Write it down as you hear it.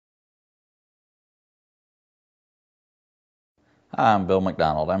Hi, I'm Bill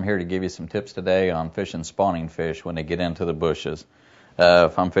McDonald. I'm here to give you some tips today on fishing spawning fish when they get into the bushes.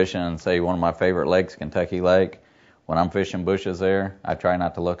 If I'm fishing in, say, one of my favorite lakes, Kentucky Lake, when I'm fishing bushes there, I try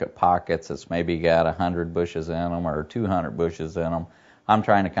not to look at pockets that's maybe got 100 bushes in them or 200 bushes in them. I'm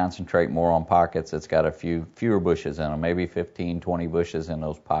trying to concentrate more on pockets that's got fewer bushes in them, maybe 15, 20 bushes in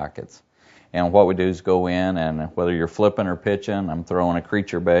those pockets. And what we do is go in, and whether you're flipping or pitching, I'm throwing a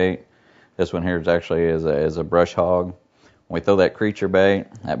creature bait. This one here is actually is a brush hog. When we throw that creature bait,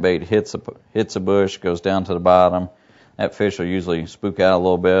 that bait hits a bush, goes down to the bottom. That fish will usually spook out a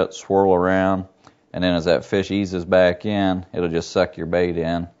little bit, swirl around, and then as that fish eases back in, it'll just suck your bait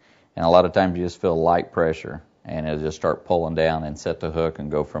in. And a lot of times you just feel light pressure, and it'll just start pulling down and set the hook and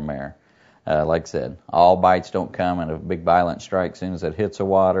go from there. Like I said, all bites don't come in a big violent strike as soon as it hits the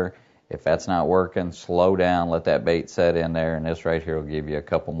water. If that's not working, slow down, let that bait set in there, and this right here will give you a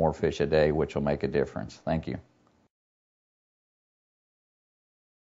couple more fish a day, which will make a difference. Thank you.